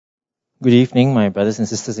Good evening, my brothers and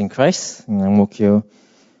sisters in Christ in Ang Mo Kio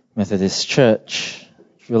Methodist Church.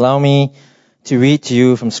 If you allow me to read to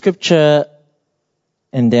you from Scripture,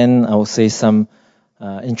 and then I will say some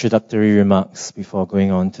introductory remarks before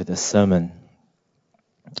going on to the sermon.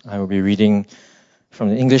 I will be reading from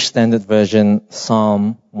the English Standard Version,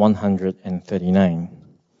 Psalm 139.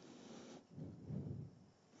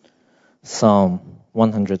 Psalm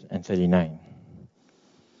 139.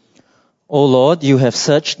 O Lord, you have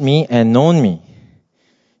searched me and known me.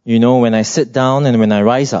 You know when I sit down and when I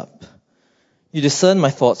rise up. You discern my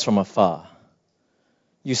thoughts from afar.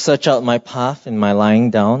 You search out my path and my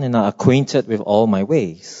lying down and are acquainted with all my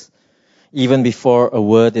ways. Even before a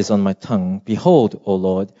word is on my tongue, behold, O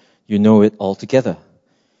Lord, you know it altogether.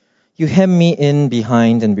 You hem me in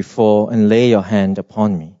behind and before and lay your hand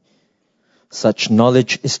upon me. Such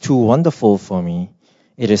knowledge is too wonderful for me.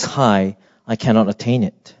 It is high, I cannot attain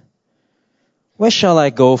it. Where shall I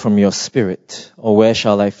go from your spirit, or where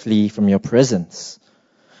shall I flee from your presence?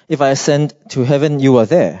 If I ascend to heaven, you are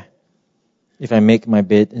there. If I make my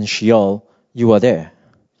bed in Sheol, you are there.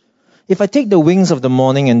 If I take the wings of the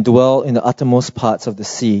morning and dwell in the uttermost parts of the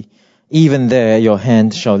sea, even there your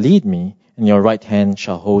hand shall lead me, and your right hand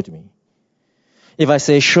shall hold me. If I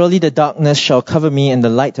say, surely the darkness shall cover me, and the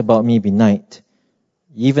light about me be night,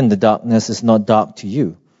 even the darkness is not dark to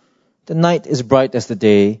you. The night is bright as the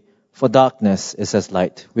day, for darkness is as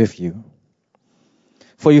light with you.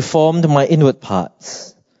 For you formed my inward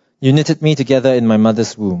parts. You knitted me together in my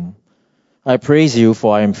mother's womb. I praise you,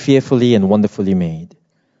 for I am fearfully and wonderfully made.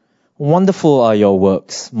 Wonderful are your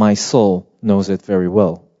works. My soul knows it very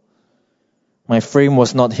well. My frame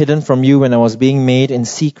was not hidden from you when I was being made in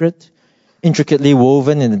secret, intricately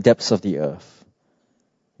woven in the depths of the earth.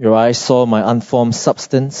 Your eyes saw my unformed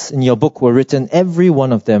substance. In your book were written, every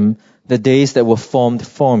one of them, the days that were formed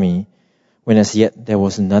for me, when as yet there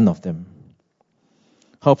was none of them.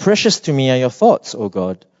 How precious to me are your thoughts, O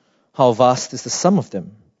God! How vast is the sum of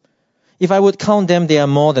them! If I would count them, they are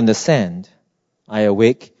more than the sand. I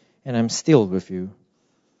awake, and am still with you.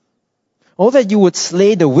 Oh, that you would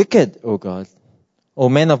slay the wicked, O God! O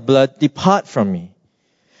men of blood, depart from me.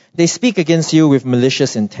 They speak against you with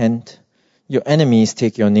malicious intent. Your enemies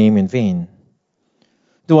take your name in vain.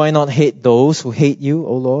 Do I not hate those who hate you,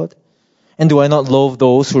 O Lord? And do I not loathe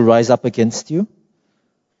those who rise up against you?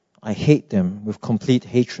 I hate them with complete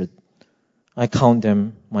hatred. I count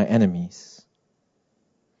them my enemies.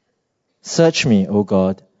 Search me, O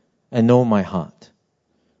God, and know my heart.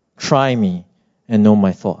 Try me and know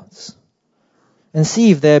my thoughts. And see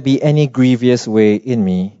if there be any grievous way in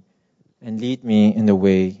me, and lead me in the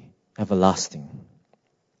way everlasting.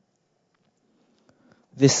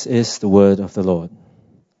 This is the word of the Lord.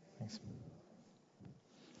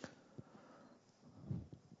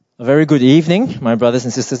 A very good evening, my brothers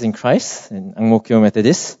and sisters in Christ in Ang Mo Kio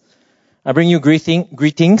Methodist. I bring you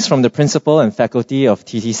greetings from the principal and faculty of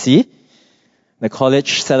TTC. The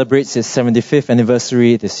college celebrates its 75th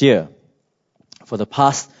anniversary this year. For the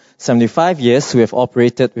past 75 years, we have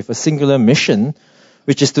operated with a singular mission,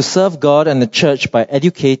 which is to serve God and the church by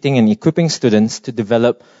educating and equipping students to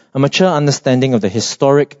develop a mature understanding of the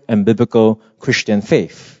historic and biblical Christian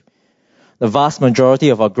faith. The vast majority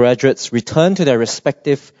of our graduates return to their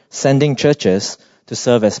respective sending churches to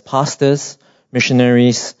serve as pastors,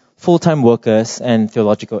 missionaries, full-time workers, and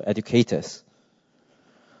theological educators.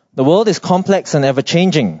 The world is complex and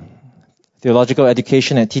ever-changing. Theological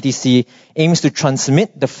education at TTC aims to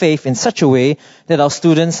transmit the faith in such a way that our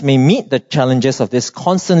students may meet the challenges of this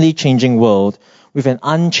constantly changing world with an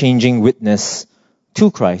unchanging witness to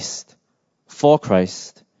Christ, for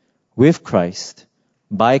Christ, with Christ,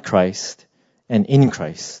 by Christ, and in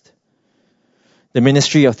Christ. The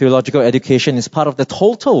ministry of theological education is part of the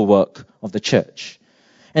total work of the church.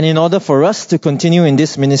 And in order for us to continue in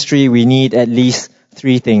this ministry, we need at least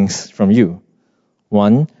 3 things from you.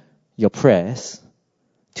 1, your prayers.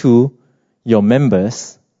 2, your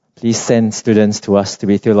members. Please send students to us to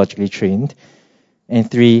be theologically trained.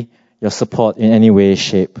 And 3, your support in any way,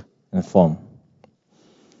 shape, and form.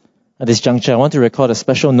 At this juncture, I want to record a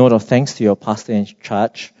special note of thanks to your pastor in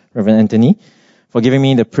charge, Reverend Anthony, for giving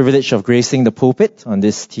me the privilege of gracing the pulpit on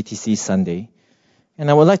this TTC Sunday.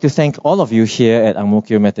 And I would like to thank all of you here at Ang Mo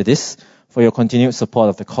Kio Methodist for your continued support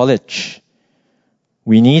of the college.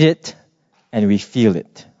 We need it, and we feel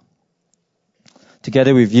it.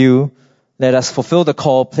 Together with you, let us fulfill the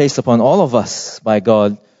call placed upon all of us by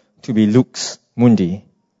God to be Lux Mundi,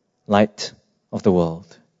 light of the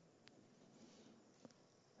world.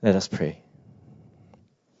 Let us pray.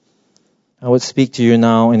 I would speak to you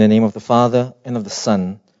now in the name of the Father, and of the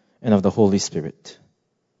Son, and of the Holy Spirit.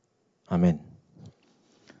 Amen.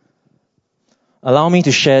 Allow me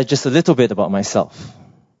to share just a little bit about myself.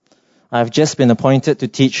 I've just been appointed to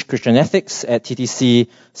teach Christian ethics at TTC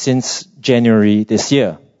since January this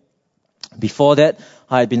year. Before that,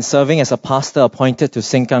 I had been serving as a pastor appointed to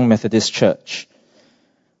Sengkang Methodist Church.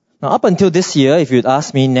 Now, up until this year, if you'd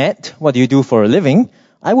asked me, Ned, what do you do for a living?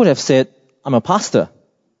 I would have said, I'm a pastor.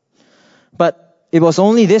 But it was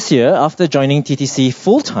only this year, after joining TTC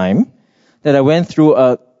full-time, that I went through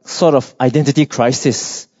a sort of identity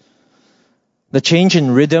crisis. The change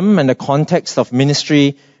in rhythm and the context of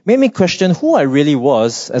ministry made me question who I really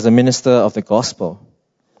was as a minister of the gospel.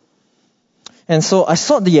 And so I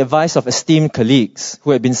sought the advice of esteemed colleagues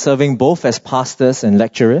who had been serving both as pastors and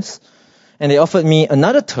lecturers, and they offered me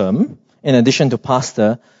another term, in addition to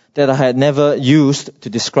pastor, that I had never used to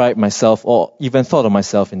describe myself or even thought of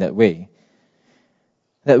myself in that way.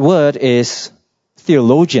 That word is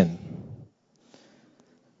theologian.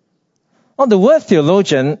 Well, the word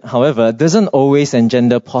theologian, however, doesn't always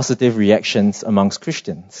engender positive reactions amongst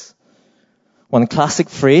Christians. One classic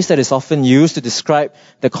phrase that is often used to describe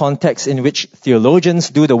the context in which theologians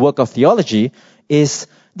do the work of theology is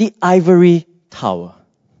the ivory tower.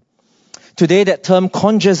 Today, that term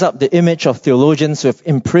conjures up the image of theologians who have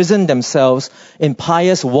imprisoned themselves in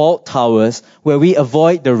pious walled towers where we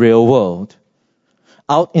avoid the real world.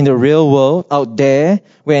 Out in the real world, out there,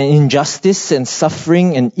 where injustice and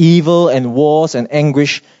suffering and evil and wars and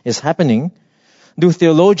anguish is happening, do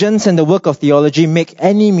theologians and the work of theology make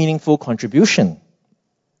any meaningful contribution?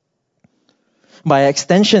 By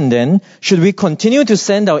extension, then, should we continue to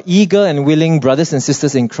send our eager and willing brothers and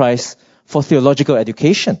sisters in Christ for theological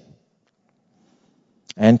education?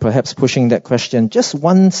 And perhaps pushing that question just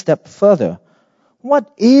one step further,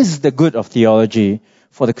 what is the good of theology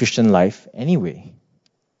for the Christian life anyway?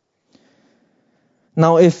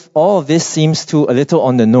 Now, if all of this seems too a little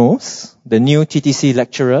on the nose, the new TTC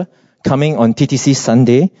lecturer coming on TTC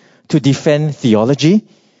Sunday to defend theology,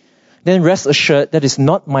 then rest assured that is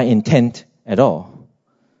not my intent at all.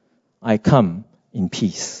 I come in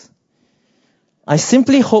peace. I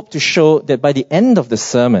simply hope to show that by the end of the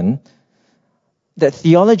sermon, that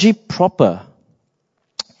theology proper,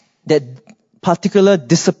 that particular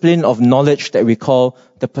discipline of knowledge that we call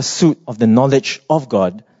the pursuit of the knowledge of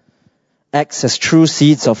God, acts as true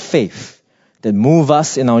seeds of faith that move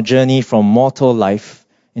us in our journey from mortal life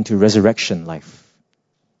into resurrection life.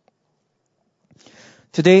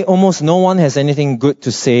 Today, almost no one has anything good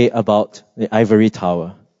to say about the ivory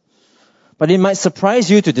tower. But it might surprise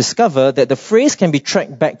you to discover that the phrase can be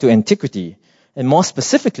tracked back to antiquity, and more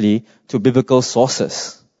specifically, to biblical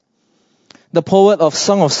sources. The poet of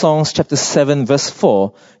Song of Songs, chapter 7, verse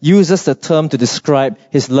 4, uses the term to describe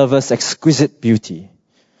his lover's exquisite beauty.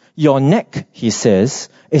 Your neck, he says,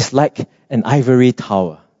 is like an ivory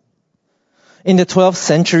tower. In the 12th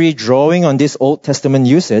century, drawing on this Old Testament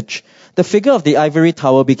usage, the figure of the ivory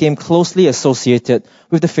tower became closely associated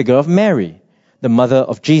with the figure of Mary, the mother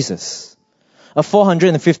of Jesus. A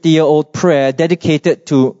 450-year-old prayer dedicated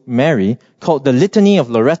to Mary, called the Litany of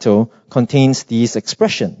Loretto, contains these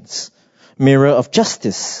expressions: mirror of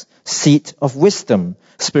justice, seat of wisdom,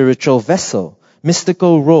 spiritual vessel,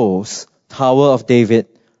 mystical rose, tower of David,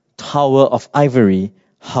 tower of ivory,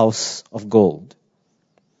 house of gold.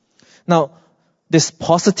 Now, this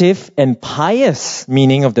positive and pious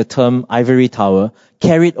meaning of the term ivory tower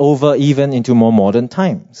carried over even into more modern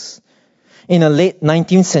times. In a late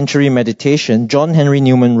 19th century meditation, John Henry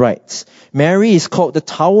Newman writes, Mary is called the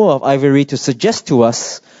Tower of Ivory to suggest to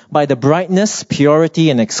us, by the brightness,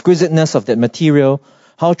 purity, and exquisiteness of that material,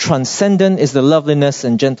 how transcendent is the loveliness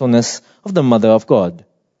and gentleness of the Mother of God.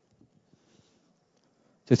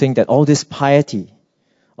 To think that all this piety,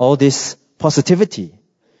 all this positivity,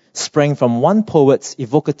 sprang from one poet's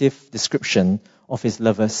evocative description of his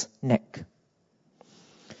lover's neck.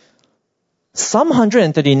 Psalm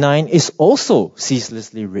 139 is also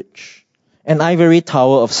ceaselessly rich, an ivory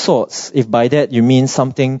tower of sorts, if by that you mean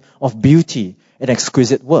something of beauty and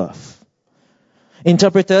exquisite worth.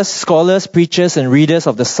 Interpreters, scholars, preachers, and readers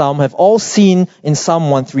of the psalm have all seen in Psalm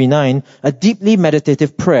 139 a deeply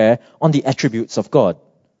meditative prayer on the attributes of God.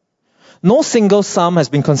 No single psalm has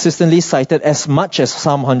been consistently cited as much as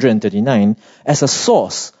Psalm 139 as a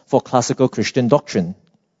source for classical Christian doctrine.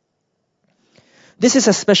 This is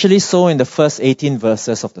especially so in the first 18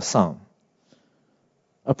 verses of the psalm.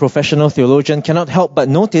 A professional theologian cannot help but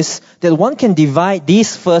notice that one can divide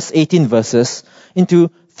these first 18 verses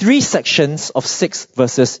into 3 sections of 6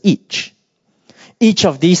 verses each. Each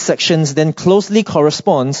of these sections then closely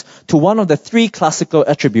corresponds to one of the 3 classical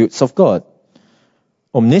attributes of God: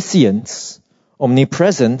 omniscience,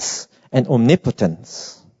 omnipresence, and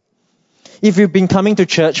omnipotence. If you've been coming to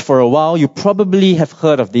church for a while, you probably have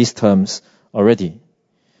heard of these terms already.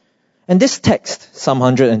 And this text, Psalm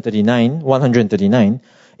 139,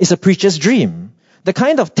 is a preacher's dream. The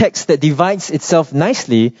kind of text that divides itself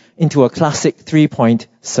nicely into a classic 3-point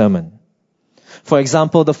sermon. For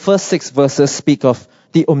example, the first 6 verses speak of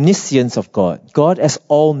the omniscience of God, God as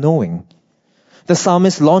all-knowing. The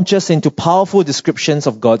psalmist launches into powerful descriptions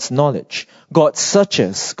of God's knowledge. God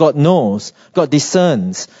searches, God knows, God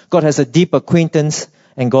discerns, God has a deep acquaintance,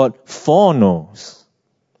 and God foreknows.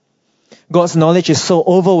 God's knowledge is so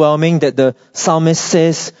overwhelming that the psalmist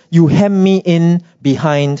says, "You hem me in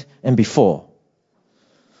behind and before."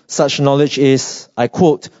 Such knowledge is, I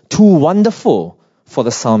quote, too wonderful for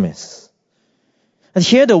the psalmist. And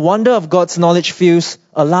here the wonder of God's knowledge feels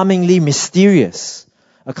alarmingly mysterious,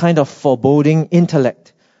 a kind of foreboding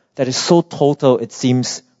intellect that is so total it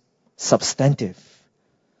seems substantive.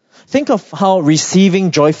 Think of how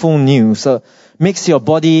receiving joyful news makes your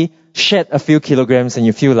body shed a few kilograms and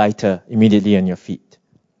you feel lighter immediately on your feet.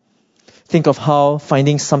 Think of how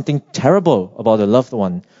finding something terrible about a loved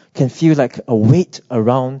one can feel like a weight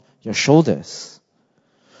around your shoulders.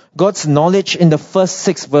 God's knowledge in the first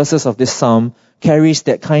 6 verses of this psalm carries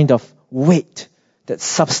that kind of weight, that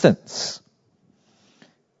substance,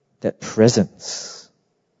 that presence.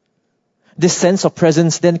 This sense of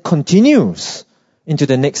presence then continues into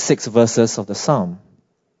the next 6 verses of the psalm.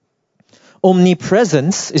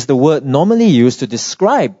 Omnipresence is the word normally used to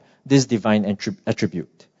describe this divine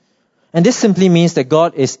attribute. And this simply means that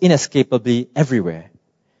God is inescapably everywhere.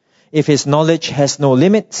 If His knowledge has no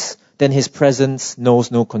limits, then His presence knows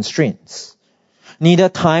no constraints. Neither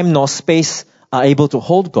time nor space are able to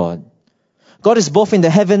hold God. God is both in the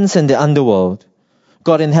heavens and the underworld.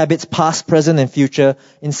 God inhabits past, present, and future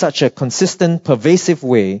in such a consistent, pervasive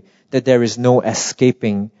way that there is no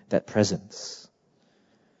escaping that presence.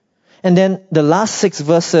 And then the last 6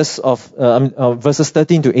 verses of verses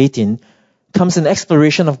 13 to 18 comes an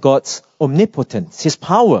exploration of God's omnipotence, His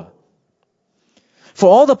power. For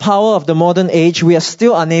all the power of the modern age, we are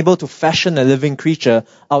still unable to fashion a living creature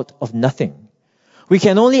out of nothing. We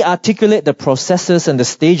can only articulate the processes and the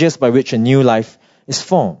stages by which a new life is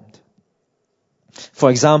formed. For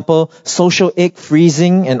example, social egg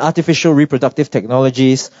freezing and artificial reproductive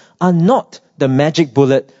technologies are not the magic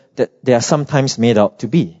bullet that they are sometimes made out to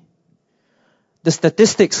be. The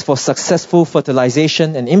statistics for successful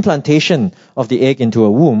fertilization and implantation of the egg into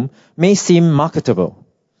a womb may seem marketable.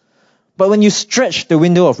 But when you stretch the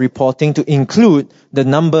window of reporting to include the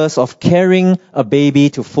numbers of carrying a baby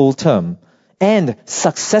to full term and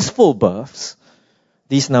successful births,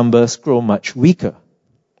 these numbers grow much weaker.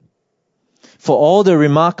 For all the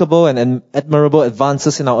remarkable and admirable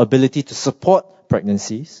advances in our ability to support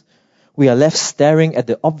pregnancies, we are left staring at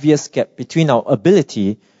the obvious gap between our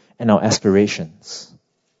ability and our aspirations.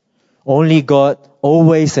 Only God,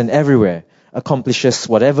 always and everywhere, accomplishes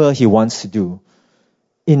whatever He wants to do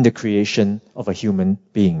in the creation of a human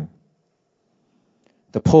being.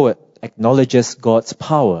 The poet acknowledges God's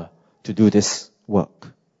power to do this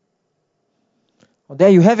work. Well, there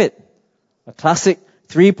you have it. A classic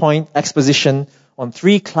 3-point exposition on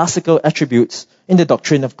 3 classical attributes in the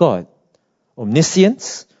doctrine of God.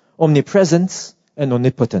 Omniscience, omnipresence, and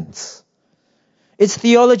omnipotence. It's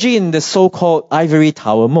theology in the so-called ivory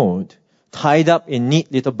tower mode, tied up in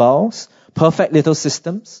neat little bows, perfect little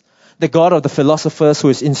systems, the God of the philosophers who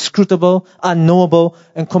is inscrutable, unknowable,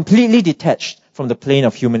 and completely detached from the plane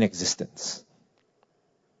of human existence.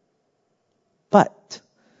 But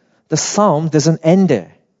the psalm doesn't end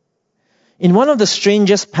there. In one of the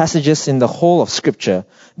strangest passages in the whole of Scripture,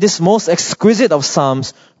 this most exquisite of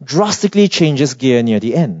psalms drastically changes gear near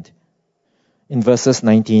the end, in verses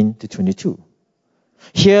 19 to 22.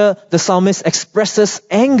 Here, the psalmist expresses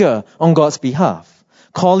anger on God's behalf,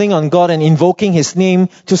 calling on God and invoking His name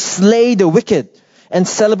to slay the wicked, and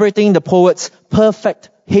celebrating the poet's perfect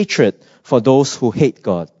hatred for those who hate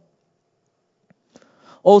God.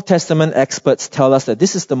 Old Testament experts tell us that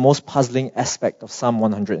this is the most puzzling aspect of Psalm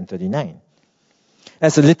 139.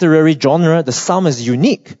 As a literary genre, the psalm is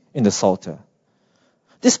unique in the Psalter.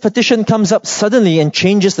 This petition comes up suddenly and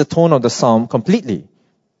changes the tone of the psalm completely.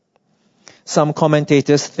 Some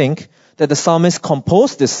commentators think that the psalmist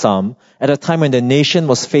composed this psalm at a time when the nation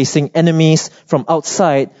was facing enemies from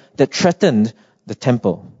outside that threatened the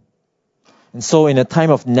temple. And so in a time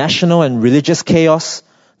of national and religious chaos,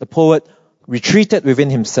 the poet retreated within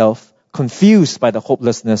himself, confused by the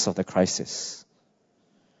hopelessness of the crisis.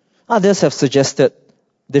 Others have suggested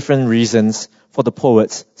different reasons for the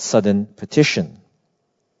poet's sudden petition.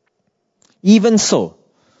 Even so,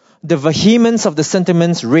 the vehemence of the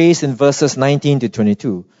sentiments raised in verses 19 to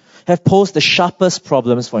 22 have posed the sharpest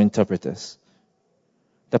problems for interpreters.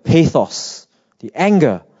 The pathos, the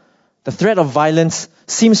anger, the threat of violence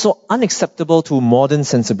seem so unacceptable to modern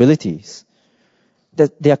sensibilities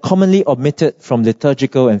that they are commonly omitted from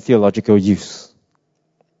liturgical and theological use.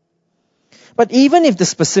 But even if the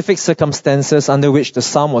specific circumstances under which the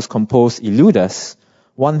psalm was composed elude us,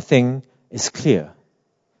 one thing is clear.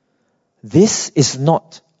 This is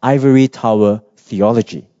not ivory tower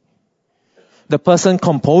theology. The person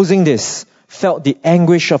composing this felt the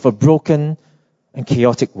anguish of a broken and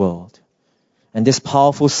chaotic world. And this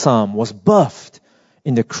powerful psalm was birthed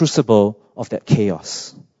in the crucible of that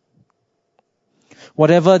chaos.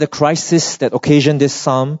 Whatever the crisis that occasioned this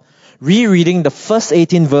psalm, rereading the first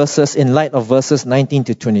 18 verses in light of verses 19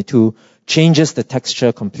 to 22 changes the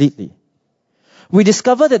texture completely. We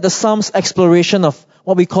discover that the psalm's exploration of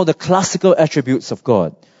what we call the classical attributes of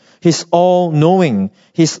God, His all-knowing,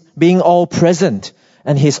 His being all-present,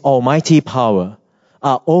 and His almighty power,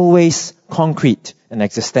 are always concrete and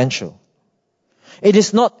existential. It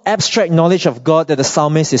is not abstract knowledge of God that the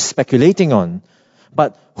psalmist is speculating on,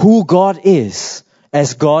 but who God is,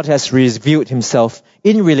 as God has revealed Himself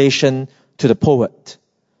in relation to the poet,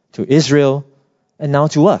 to Israel, and now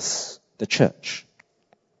to us, the church.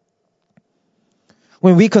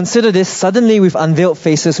 When we consider this, suddenly with unveiled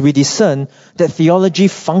faces, we discern that theology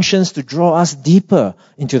functions to draw us deeper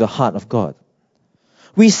into the heart of God.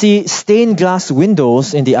 We see stained glass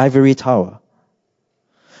windows in the ivory tower.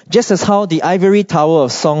 Just as how the ivory tower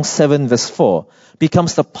of Song 7 verse 4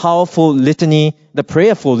 becomes the powerful litany, the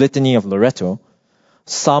prayerful litany of Loretto,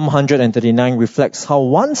 Psalm 139 reflects how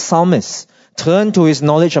one psalmist turned to his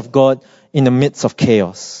knowledge of God in the midst of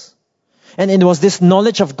chaos. And it was this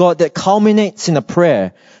knowledge of God that culminates in a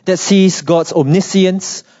prayer that sees God's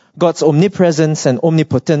omniscience, God's omnipresence and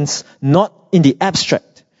omnipotence not in the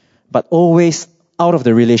abstract, but always out of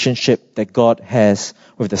the relationship that God has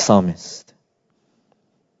with the psalmist.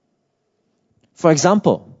 For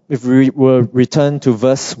example, if we will return to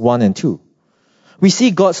verse 1 and 2, we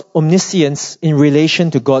see God's omniscience in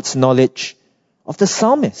relation to God's knowledge of the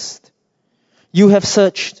psalmist. You have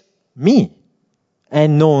searched me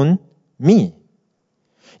and known me.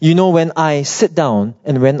 You know when I sit down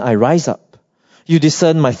and when I rise up. You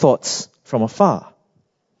discern my thoughts from afar.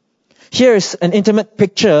 Here is an intimate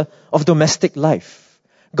picture of domestic life.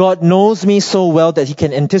 God knows me so well that He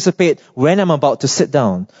can anticipate when I'm about to sit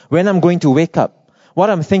down, when I'm going to wake up, what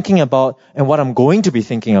I'm thinking about and what I'm going to be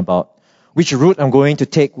thinking about, which route I'm going to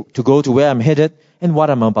take to go to where I'm headed, and what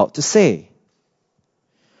I'm about to say.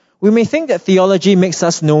 We may think that theology makes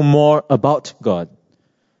us know more about God.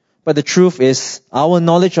 But the truth is, our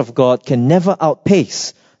knowledge of God can never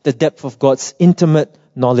outpace the depth of God's intimate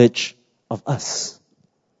knowledge of us.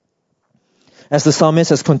 As the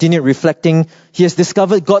psalmist has continued reflecting, he has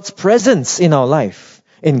discovered God's presence in our life,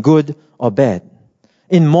 in good or bad,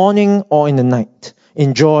 in morning or in the night,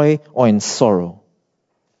 in joy or in sorrow.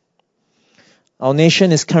 Our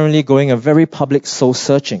nation is currently going a very public soul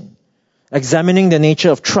searching, examining the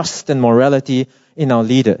nature of trust and morality in our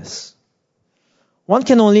leaders. One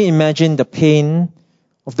can only imagine the pain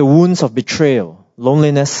of the wounds of betrayal,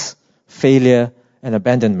 loneliness, failure, and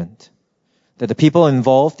abandonment that the people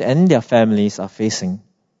involved and their families are facing.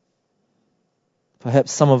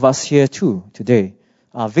 Perhaps some of us here too today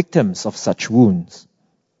are victims of such wounds.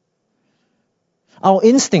 Our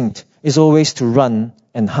instinct is always to run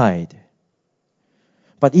and hide.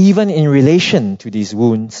 But even in relation to these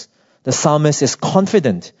wounds, the psalmist is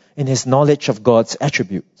confident in his knowledge of God's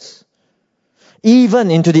attributes.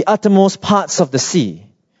 Even into the uttermost parts of the sea,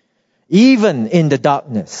 even in the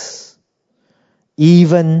darkness,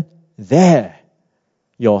 even there,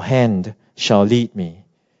 your hand shall lead me,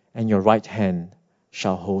 and your right hand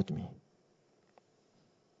shall hold me.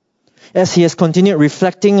 As he has continued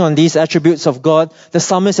reflecting on these attributes of God, the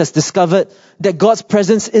psalmist has discovered that God's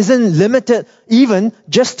presence isn't limited even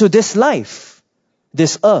just to this life,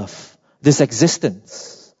 this earth, this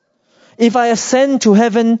existence. If I ascend to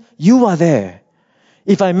heaven, you are there.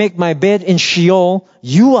 If I make my bed in Sheol,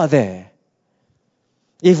 you are there.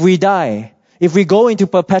 If we die, if we go into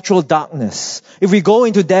perpetual darkness, if we go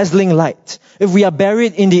into dazzling light, if we are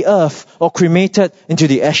buried in the earth or cremated into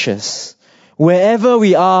the ashes, wherever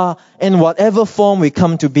we are, in whatever form we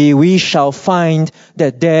come to be, we shall find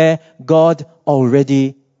that there God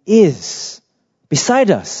already is.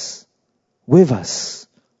 Beside us, with us,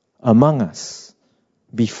 among us,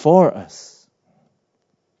 before us.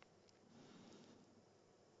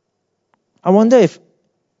 I wonder if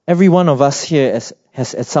every one of us here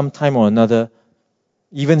has at some time or another,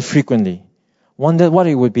 even frequently, wondered what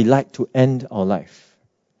it would be like to end our life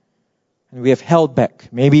and we have held back,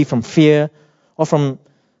 maybe from fear or from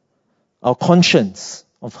our conscience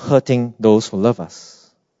of hurting those who love us.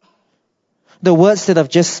 The words that I've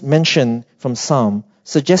just mentioned from Psalm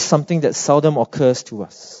suggest something that seldom occurs to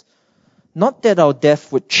us. Not that our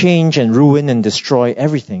death would change and ruin and destroy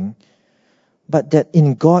everything, but that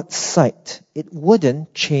in God's sight, it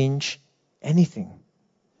wouldn't change anything.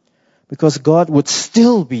 Because God would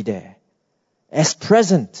still be there, as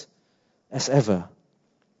present as ever,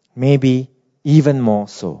 maybe even more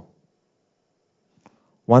so.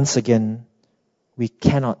 Once again, we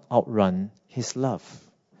cannot outrun His love.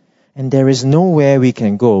 And there is nowhere we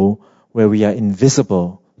can go where we are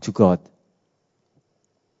invisible to God.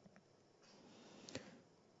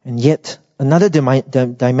 And yet, another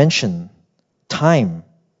dimension, time.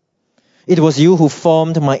 It was you who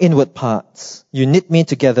formed my inward parts. You knit me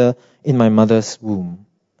together in my mother's womb.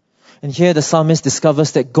 And here the psalmist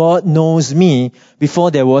discovers that God knows me before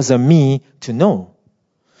there was a me to know.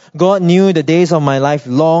 God knew the days of my life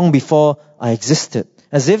long before I existed,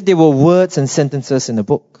 as if they were words and sentences in a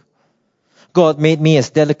book. God made me as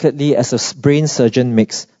delicately as a brain surgeon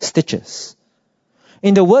makes stitches.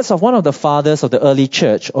 In the words of one of the fathers of the early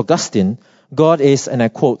church, Augustine, God is, and I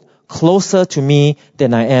quote, closer to me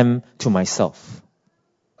than I am to myself.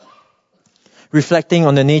 Reflecting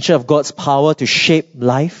on the nature of God's power to shape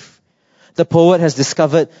life, the poet has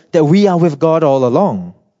discovered that we are with God all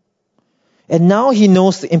along. And now he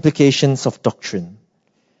knows the implications of doctrine.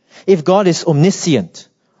 If God is omniscient,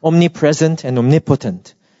 omnipresent, and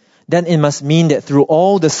omnipotent, then it must mean that through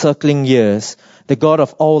all the circling years, the God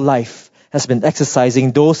of all life has been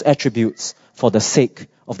exercising those attributes for the sake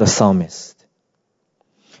of the psalmist.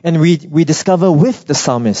 And we discover with the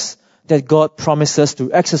psalmist that God promises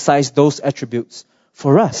to exercise those attributes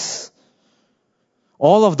for us.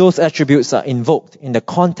 All of those attributes are invoked in the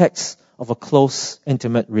context of a close,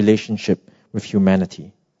 intimate relationship with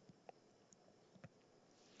humanity.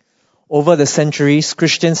 Over the centuries,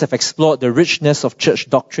 Christians have explored the richness of church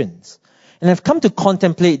doctrines and have come to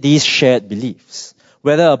contemplate these shared beliefs,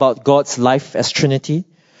 whether about God's life as Trinity,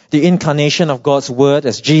 the incarnation of God's Word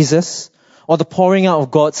as Jesus, or the pouring out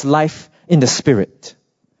of God's life in the Spirit.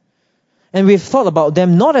 And we've thought about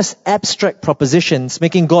them not as abstract propositions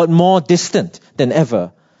making God more distant than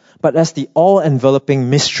ever, but as the all-enveloping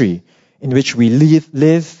mystery in which we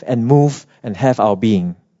live and move and have our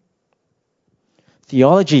being.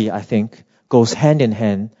 Theology, I think, goes hand in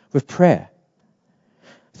hand with prayer.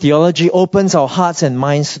 Theology opens our hearts and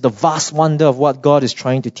minds to the vast wonder of what God is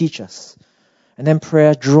trying to teach us. And then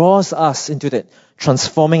prayer draws us into that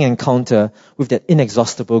transforming encounter with that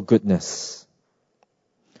inexhaustible goodness.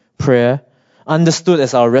 Prayer, understood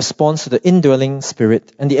as our response to the indwelling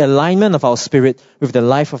Spirit and the alignment of our spirit with the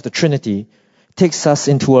life of the Trinity, takes us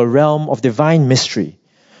into a realm of divine mystery,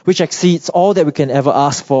 which exceeds all that we can ever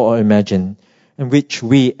ask for or imagine, and which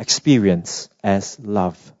we experience as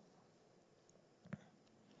love.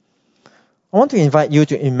 I want to invite you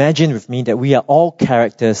to imagine with me that we are all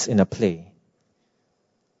characters in a play.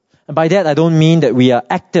 And by that, I don't mean that we are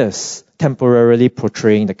actors temporarily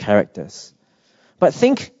portraying the characters. But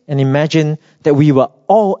think and imagine that we were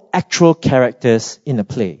all actual characters in a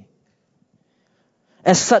play.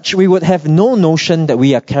 As such, we would have no notion that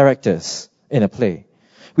we are characters in a play.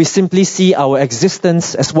 We simply see our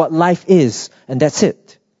existence as what life is, and that's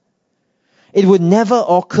it. It would never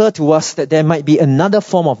occur to us that there might be another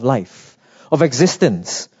form of life, of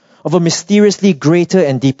existence, of a mysteriously greater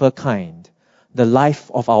and deeper kind, the life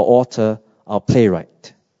of our author, our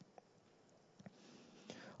playwright.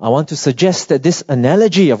 I want to suggest that this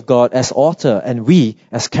analogy of God as author and we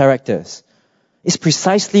as characters is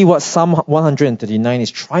precisely what Psalm 139 is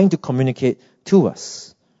trying to communicate to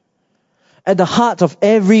us. At the heart of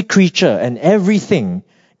every creature and everything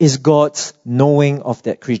is God's knowing of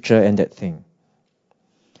that creature and that thing.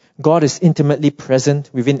 God is intimately present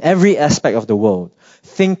within every aspect of the world,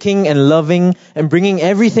 thinking and loving and bringing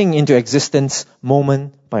everything into existence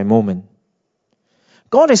moment by moment.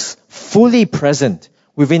 God is fully present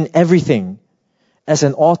within everything, as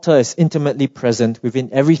an author is intimately present within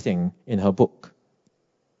everything in her book.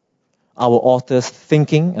 Our author's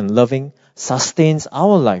thinking and loving sustains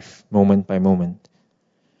our life moment by moment.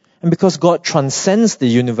 And because God transcends the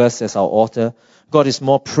universe as our author, God is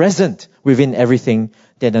more present within everything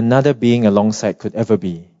than another being alongside could ever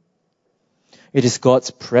be. It is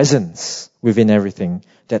God's presence within everything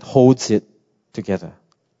that holds it together.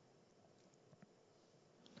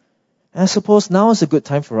 And I suppose now is a good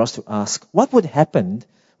time for us to ask, what would happen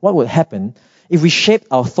if we shaped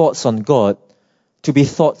our thoughts on God to be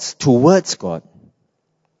thoughts towards God?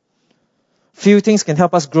 Few things can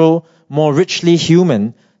help us grow more richly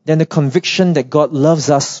human than the conviction that God loves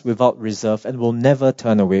us without reserve and will never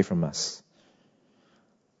turn away from us.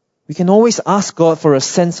 We can always ask God for a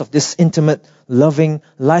sense of this intimate, loving,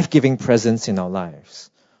 life-giving presence in our lives.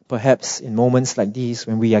 Perhaps in moments like these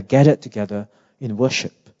when we are gathered together in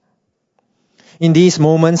worship. In these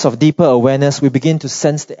moments of deeper awareness, we begin to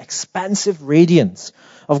sense the expansive radiance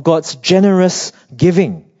of God's generous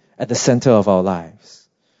giving at the center of our lives,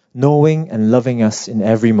 knowing and loving us in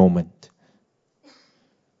every moment.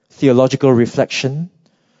 Theological reflection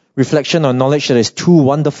on knowledge that is too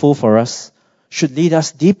wonderful for us, should lead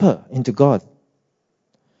us deeper into God.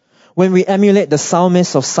 When we emulate the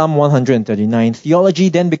psalmist of Psalm 139, theology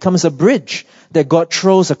then becomes a bridge that God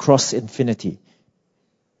throws across infinity.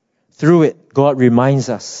 Through it, God reminds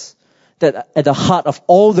us that at the heart of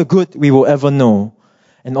all the good we will ever know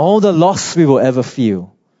and all the loss we will ever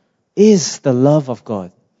feel is the love of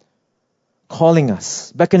God, calling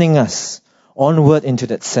us, beckoning us onward into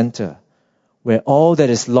that center where all that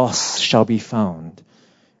is lost shall be found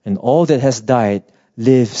and all that has died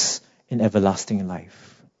lives in everlasting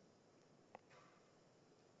life.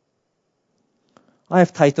 I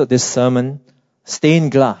have titled this sermon,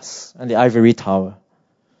 Stained Glass and the Ivory Tower,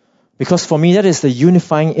 because for me that is the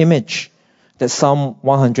unifying image that Psalm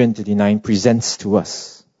 139 presents to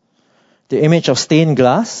us. The image of stained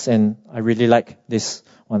glass, and I really like this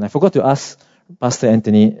one. I forgot to ask Pastor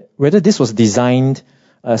Anthony whether this was designed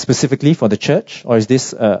specifically for the church, or is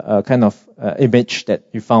this a kind of image that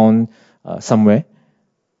you found somewhere?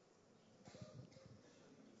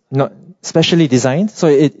 Not specially designed, so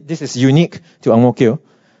this is unique to Ang Mo Kio.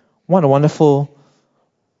 What a wonderful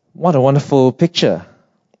picture.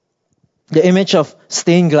 The image of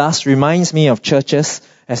stained glass reminds me of churches,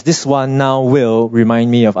 as this one now will remind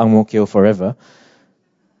me of Ang Mo Kio forever,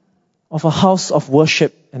 of a house of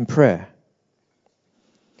worship and prayer.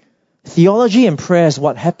 Theology and prayer is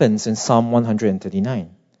what happens in Psalm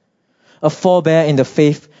 139. A forebear in the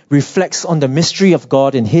faith reflects on the mystery of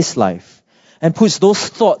God in his life and puts those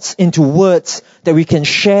thoughts into words that we can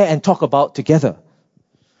share and talk about together.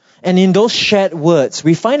 And in those shared words,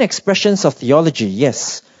 we find expressions of theology,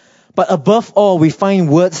 yes, but above all, we find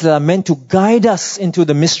words that are meant to guide us into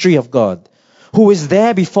the mystery of God, who is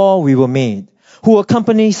there before we were made, who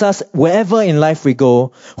accompanies us wherever in life we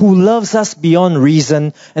go, who loves us beyond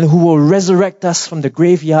reason, and who will resurrect us from the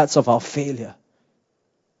graveyards of our failure.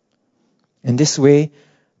 In this way,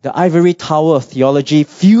 the ivory tower of theology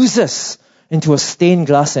fuses into a stained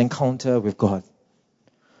glass encounter with God,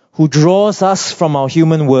 who draws us from our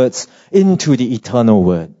human words into the eternal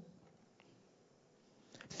word.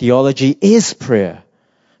 Theology is prayer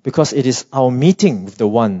because it is our meeting with the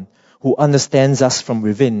one who understands us from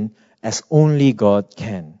within as only God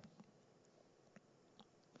can.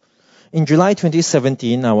 In July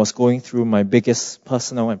 2017, I was going through my biggest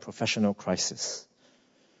personal and professional crisis.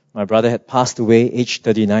 My brother had passed away aged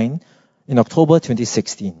 39 in October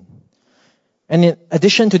 2016. And in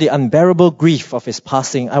addition to the unbearable grief of his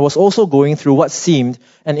passing, I was also going through what seemed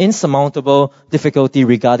an insurmountable difficulty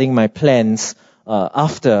regarding my plans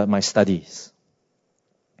after my studies.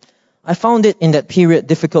 I found it in that period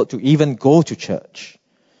difficult to even go to church,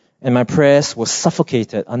 and my prayers were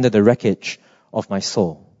suffocated under the wreckage of my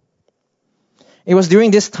soul. It was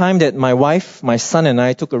during this time that my wife, my son, and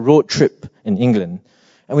I took a road trip in England,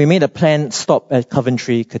 and we made a planned stop at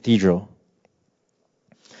Coventry Cathedral.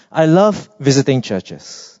 I love visiting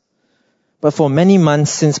churches, but for many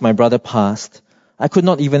months since my brother passed, I could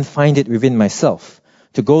not even find it within myself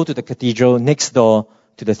to go to the cathedral next door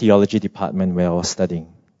to the theology department where I was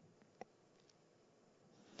studying.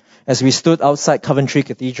 As we stood outside Coventry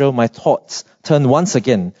Cathedral, my thoughts turned once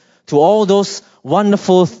again to all those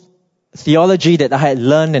wonderful theology that I had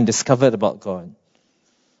learned and discovered about God.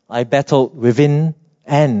 I battled within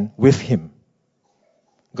and with Him.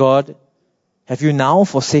 God, have you now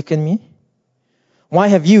forsaken me? Why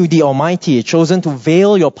have you, the Almighty, chosen to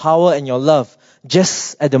veil your power and your love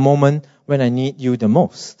just at the moment when I need you the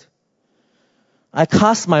most? I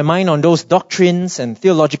cast my mind on those doctrines and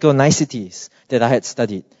theological niceties that I had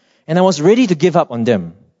studied, and I was ready to give up on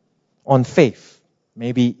them, on faith,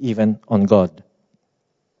 maybe even on God.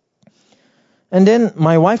 And then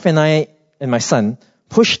my wife and I and my son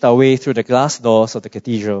pushed our way through the glass doors of the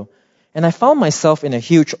cathedral, and I found myself in a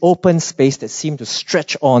huge open space that seemed to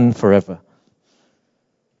stretch on forever.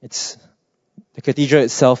 The cathedral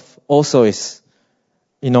itself also is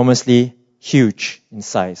enormously huge in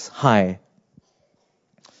size, high.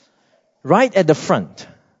 Right at the front,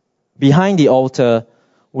 behind the altar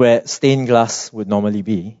where stained glass would normally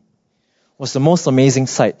be, was the most amazing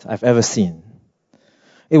sight I've ever seen.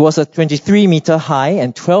 It was a 23-meter high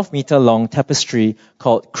and 12-meter long tapestry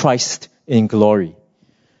called Christ in Glory.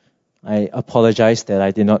 I apologize that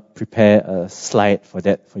I did not prepare a slide for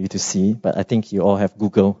that for you to see, but I think you all have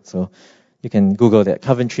Google, so you can Google that.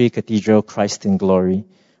 Coventry Cathedral Christ in Glory,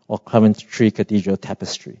 or Coventry Cathedral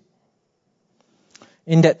Tapestry.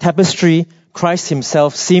 In that tapestry, Christ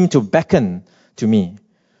himself seemed to beckon to me,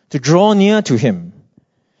 to draw near to him.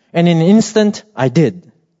 And in an instant, I did.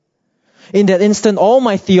 In that instant, all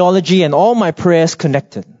my theology and all my prayers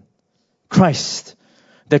connected. Christ,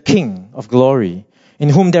 the King of glory, in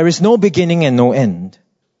whom there is no beginning and no end.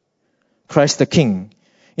 Christ the King,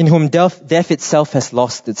 in whom death itself has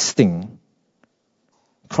lost its sting.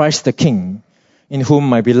 Christ the King, in whom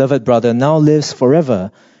my beloved brother now lives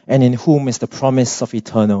forever, and in whom is the promise of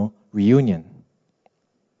eternal reunion.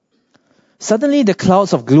 Suddenly the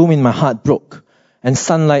clouds of gloom in my heart broke, and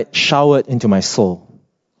sunlight showered into my soul.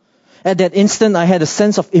 At that instant, I had a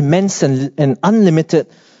sense of immense and unlimited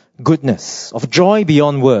goodness, of joy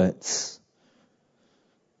beyond words.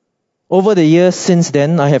 Over the years since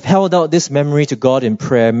then, I have held out this memory to God in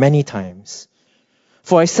prayer many times.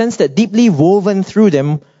 For I sensed that deeply woven through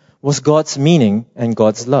them was God's meaning and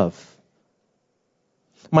God's love.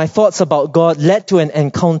 My thoughts about God led to an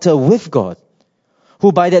encounter with God,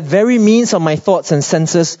 who by that very means of my thoughts and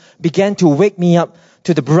senses began to wake me up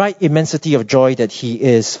to the bright immensity of joy that He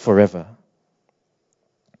is forever.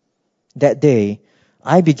 That day,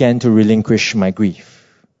 I began to relinquish my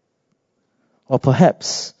grief. Or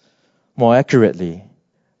perhaps, more accurately,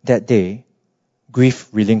 that day, grief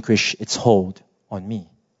relinquished its hold on me.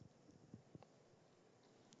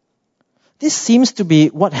 This seems to be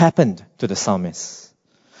what happened to the psalmist.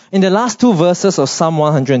 In the last two verses of Psalm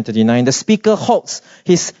 139, the speaker halts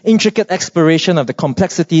his intricate exploration of the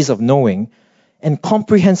complexities of knowing and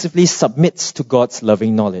comprehensively submits to God's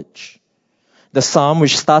loving knowledge. The psalm,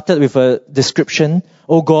 which started with a description,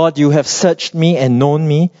 "O God, you have searched me and known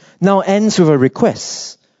me," now ends with a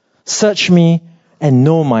request, "Search me and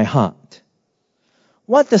know my heart."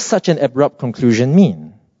 What does such an abrupt conclusion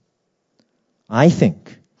mean? I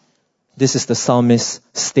think this is the psalmist's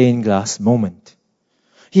stained glass moment.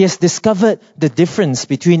 He has discovered the difference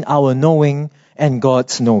between our knowing and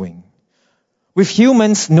God's knowing. With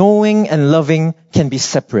humans, knowing and loving can be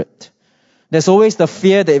separate. There's always the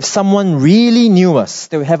fear that if someone really knew us,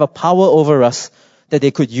 they would have a power over us that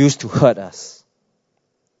they could use to hurt us.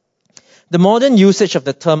 The modern usage of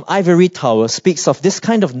the term ivory tower speaks of this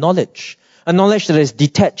kind of knowledge, a knowledge that is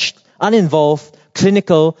detached, uninvolved,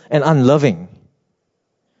 clinical, and unloving.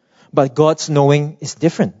 But God's knowing is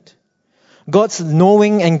different. God's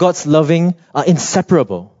knowing and God's loving are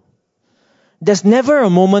inseparable. There's never a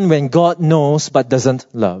moment when God knows but doesn't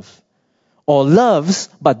love, or loves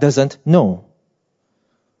but doesn't know.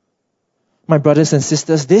 My brothers and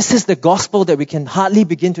sisters, this is the gospel that we can hardly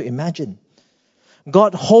begin to imagine.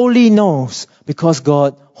 God wholly knows because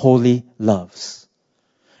God wholly loves.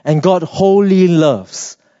 And God wholly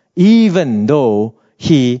loves even though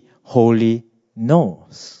He wholly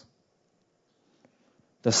knows.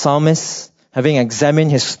 The psalmist, having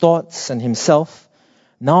examined his thoughts and himself,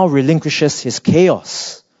 now relinquishes his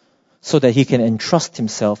chaos so that he can entrust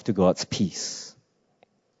himself to God's peace.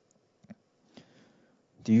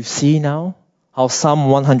 Do you see now how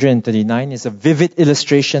Psalm 139 is a vivid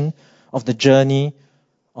illustration of the journey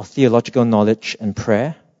of theological knowledge and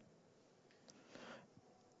prayer?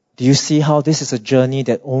 Do you see how this is a journey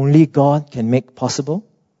that only God can make possible?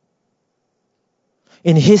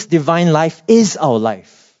 In His divine life is our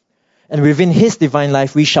life. And within His divine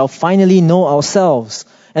life, we shall finally know ourselves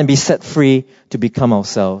and be set free to become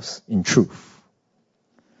ourselves in truth.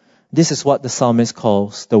 This is what the psalmist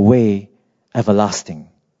calls the way everlasting.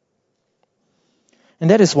 And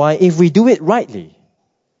that is why if we do it rightly,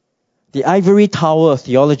 the ivory tower of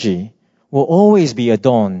theology will always be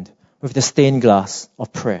adorned with the stained glass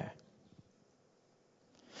of prayer.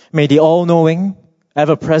 May the all-knowing,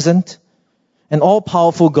 ever-present, and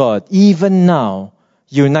all-powerful God, even now,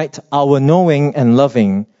 unite our knowing and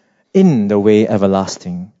loving in the way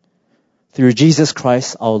everlasting, through Jesus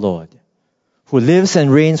Christ our Lord, who lives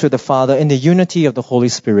and reigns with the Father in the unity of the Holy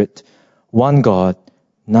Spirit, one God,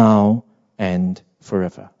 now and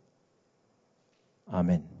forever.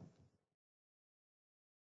 Amen.